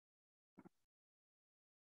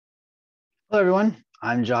Hello, everyone.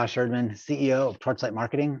 I'm Josh Erdman, CEO of Torchlight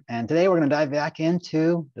Marketing, and today we're going to dive back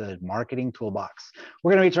into the marketing toolbox.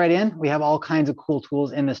 We're going to reach right in. We have all kinds of cool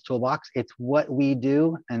tools in this toolbox. It's what we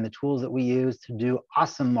do and the tools that we use to do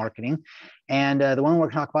awesome marketing. And the one we're going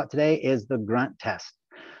to talk about today is the Grunt Test.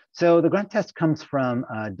 So the Grunt Test comes from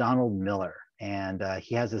Donald Miller, and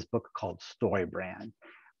he has this book called Story Brand.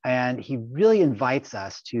 And he really invites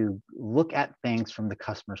us to look at things from the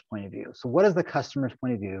customer's point of view. So what is the customer's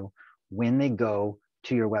point of view when they go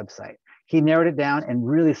to your website? He narrowed it down and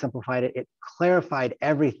really simplified it. It clarified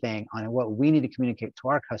everything on what we need to communicate to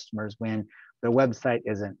our customers when their website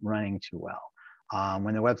isn't running too well,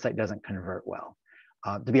 when their website doesn't convert well.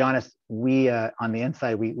 To be honest, we on the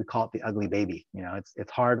inside, we call it the ugly baby. You know,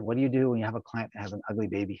 it's hard. What do you do when you have a client that has an ugly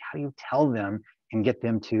baby? How do you tell them and get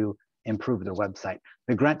them to improve their website?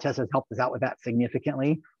 The Grunt Test has helped us out with that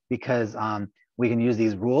significantly because we can use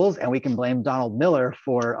these rules and we can blame Donald Miller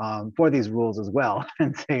for these rules as well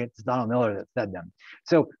and say it's Donald Miller that said them.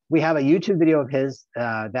 So we have a YouTube video of his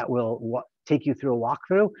that will take you through a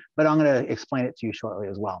walkthrough, but I'm going to explain it to you shortly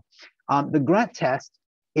as well. The Grunt Test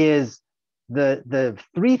is the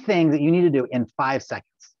three things that you need to do in 5 seconds.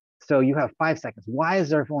 So you have 5 seconds. Why is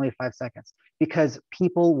there only 5 seconds? Because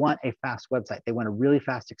people want a fast website. They want a really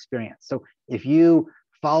fast experience. So if you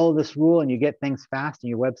follow this rule and you get things fast and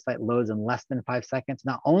your website loads in less than 5 seconds,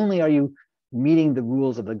 not only are you meeting the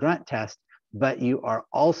rules of the Grunt Test, but you are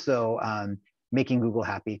also making Google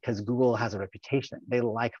happy, because Google has a reputation. They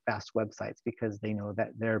like fast websites because they know that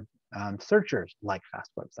their searchers like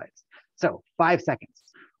fast websites. So 5 seconds.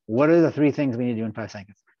 What are the 3 things we need to do in 5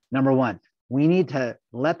 seconds? Number 1, we need to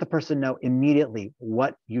let the person know immediately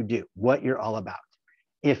what you do, what you're all about.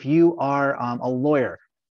 If you are a lawyer,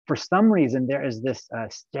 for some reason, there is this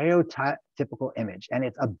stereotypical image, and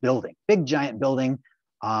it's a building, big giant building,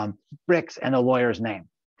 bricks, and a lawyer's name.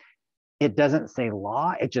 It doesn't say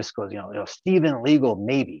law. It just goes, Stephen Legal,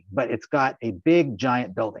 maybe, but it's got a big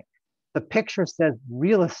giant building. The picture says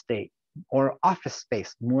real estate or office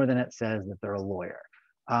space more than it says that they're a lawyer.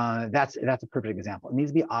 That's a perfect example. It needs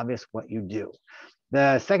to be obvious what you do.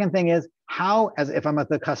 The second thing is if I'm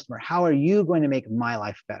the customer, how are you going to make my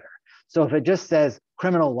life better? So if it just says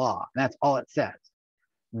criminal law, and that's all it says,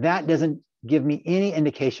 that doesn't give me any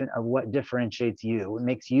indication of what differentiates you, what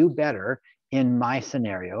makes you better in my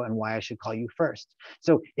scenario, and why I should call you first.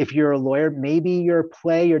 So if you're a lawyer, maybe your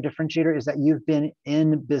differentiator is that you've been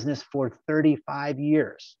in business for 35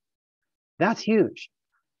 years. That's huge.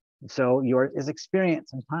 So yours is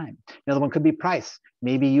experience and time. Another one could be price.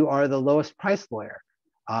 Maybe you are the lowest price lawyer.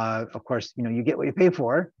 Of course, you get what you pay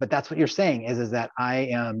for, but that's what you're saying is that I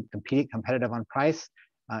am competitive on price,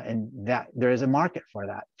 and that there is a market for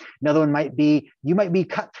that. Another one might be, you might be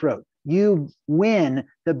cutthroat. You win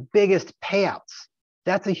the biggest payouts.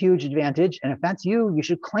 That's a huge advantage. And if that's you, you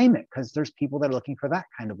should claim it, because there's people that are looking for that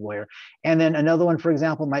kind of lawyer. And then another one, for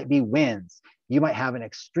example, might be wins. You might have an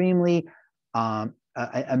extremely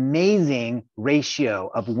amazing ratio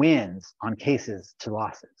of wins on cases to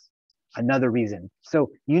losses. Another reason.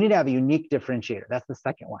 So you need to have a unique differentiator. That's the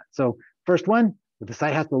second one. So first one, the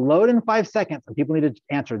site has to load in 5 seconds, and people need to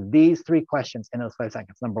answer these 3 questions in those 5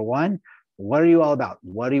 seconds. Number 1, what are you all about?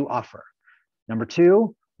 What do you offer? Number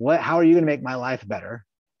 2, how are you going to make my life better?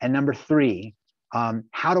 And number 3,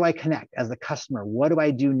 how do I connect as a customer? What do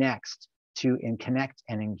I do next to connect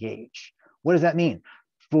and engage? What does that mean?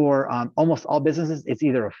 For almost all businesses, it's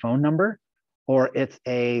either a phone number or it's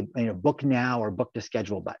a book now or book to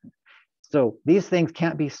schedule button. So these things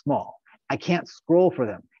can't be small. I can't scroll for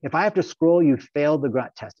them. If I have to scroll, you failed the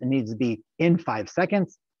Grunt Test. It needs to be in 5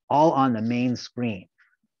 seconds, all on the main screen.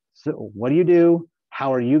 So what do you do?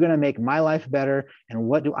 How are you going to make my life better? And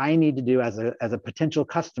what do I need to do as a potential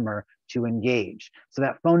customer to engage? So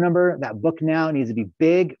that phone number, that book now, needs to be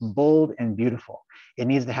big, bold, and beautiful. It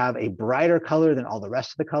needs to have a brighter color than all the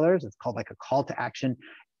rest of the colors. It's called like a call to action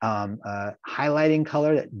highlighting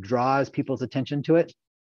color that draws people's attention to it.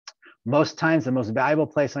 Most times, the most valuable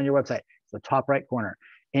place on your website is the top right corner.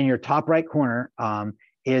 In your top right corner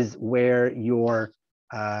is where your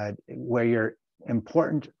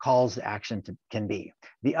important calls to action can be.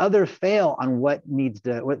 The other fail on what's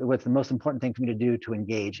the most important thing for me to do to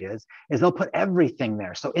engage is they'll put everything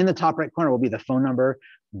there. So in the top right corner will be the phone number,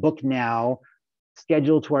 book now,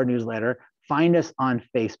 schedule to our newsletter, find us on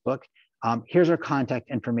Facebook. Here's our contact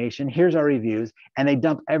information. Here's our reviews, and they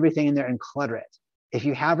dump everything in there and clutter it. If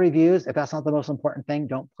you have reviews, if that's not the most important thing,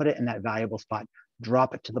 don't put it in that valuable spot.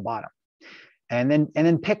 Drop it to the bottom. And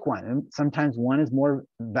then pick one. And sometimes one is more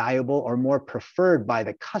valuable or more preferred by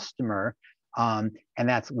the customer, and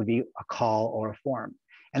that would be a call or a form.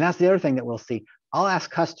 And that's the other thing that we'll see. I'll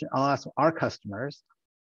ask our customers,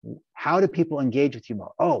 how do people engage with you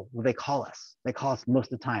more? Oh, well, they call us. They call us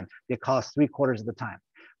most of the time. They call us 3/4 of the time.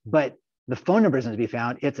 But the phone number isn't to be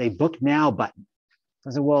found. It's a book now button. So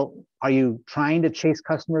I said, well, are you trying to chase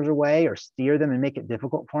customers away or steer them and make it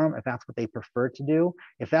difficult for them if that's what they prefer to do?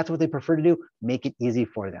 If that's what they prefer to do, make it easy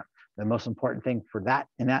for them. The most important thing for that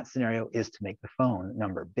in that scenario is to make the phone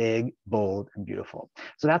number big, bold, and beautiful.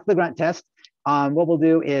 So that's the grunt test. What we'll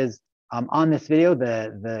do is on this video,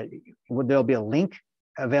 there'll be a link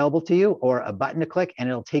available to you or a button to click, and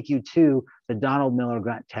it'll take you to the Donald Miller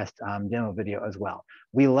grunt test demo video as well.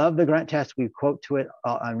 We love the grunt test. We quote to it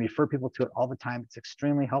and refer people to it all the time. It's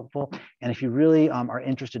extremely helpful. And if you really are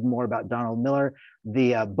interested more about Donald Miller,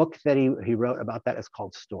 the book that he wrote about that is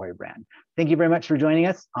called Story Brand. Thank you very much for joining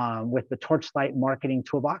us with the Torchlight Marketing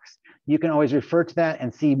Toolbox. You can always refer to that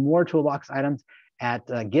and see more Toolbox items at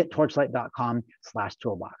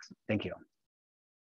gettorchlight.com/toolbox. Thank you.